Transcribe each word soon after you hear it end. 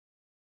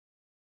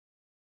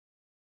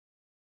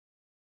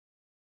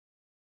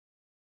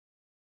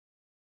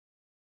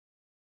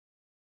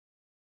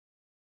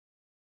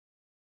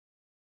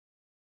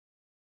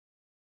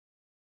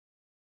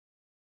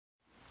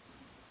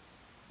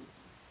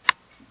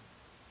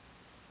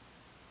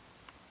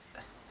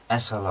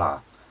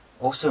SLR,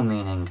 also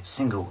meaning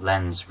single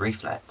lens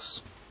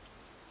reflex,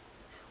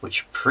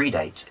 which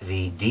predate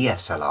the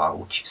DSLR,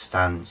 which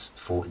stands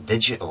for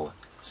digital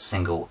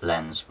single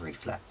lens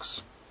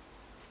reflex.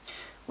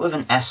 With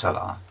an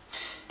SLR,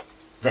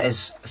 there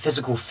is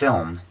physical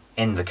film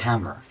in the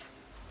camera.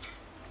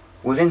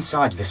 Within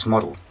inside this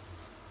model,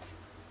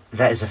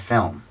 there is a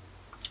film.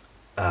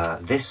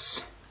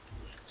 This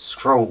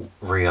scroll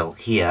reel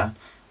here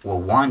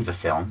will wind the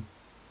film,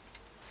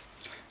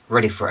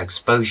 ready for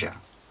exposure.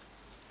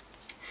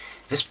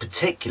 This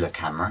particular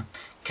camera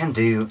can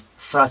do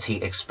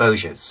 30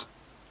 exposures,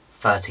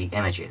 30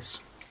 images.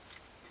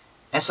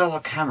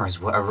 SLR cameras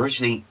were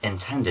originally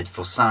intended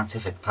for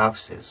scientific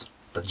purposes,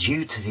 but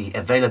due to the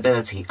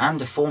availability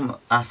and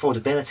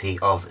affordability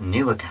of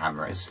newer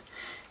cameras,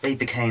 they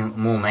became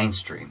more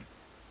mainstream.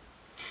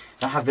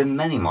 There have been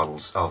many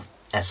models of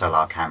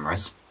SLR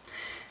cameras.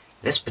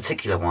 This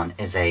particular one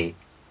is a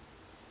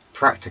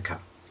Praktica.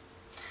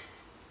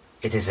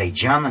 It is a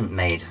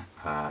German-made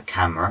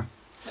camera,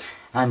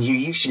 and you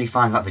usually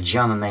find that the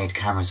German-made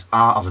cameras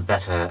are of a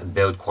better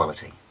build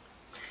quality.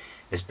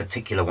 This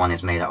particular one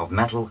is made out of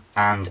metal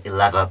and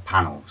leather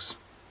panels.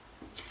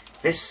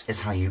 This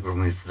is how you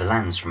remove the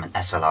lens from an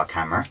SLR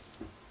camera.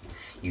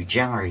 You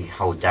generally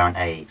hold down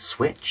a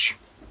switch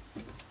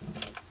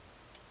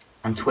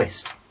and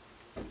twist,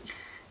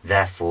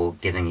 therefore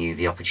giving you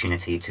the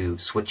opportunity to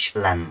switch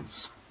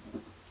lens.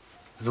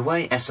 The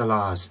way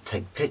SLRs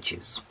take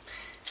pictures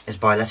is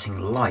by letting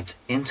light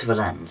into the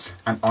lens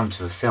and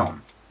onto the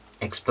film.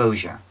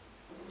 Exposure.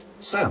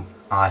 So,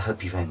 I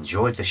hope you've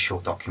enjoyed this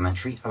short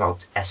documentary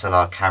about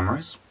SLR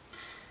cameras,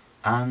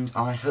 and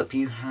I hope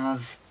you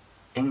have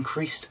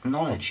increased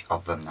knowledge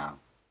of them now.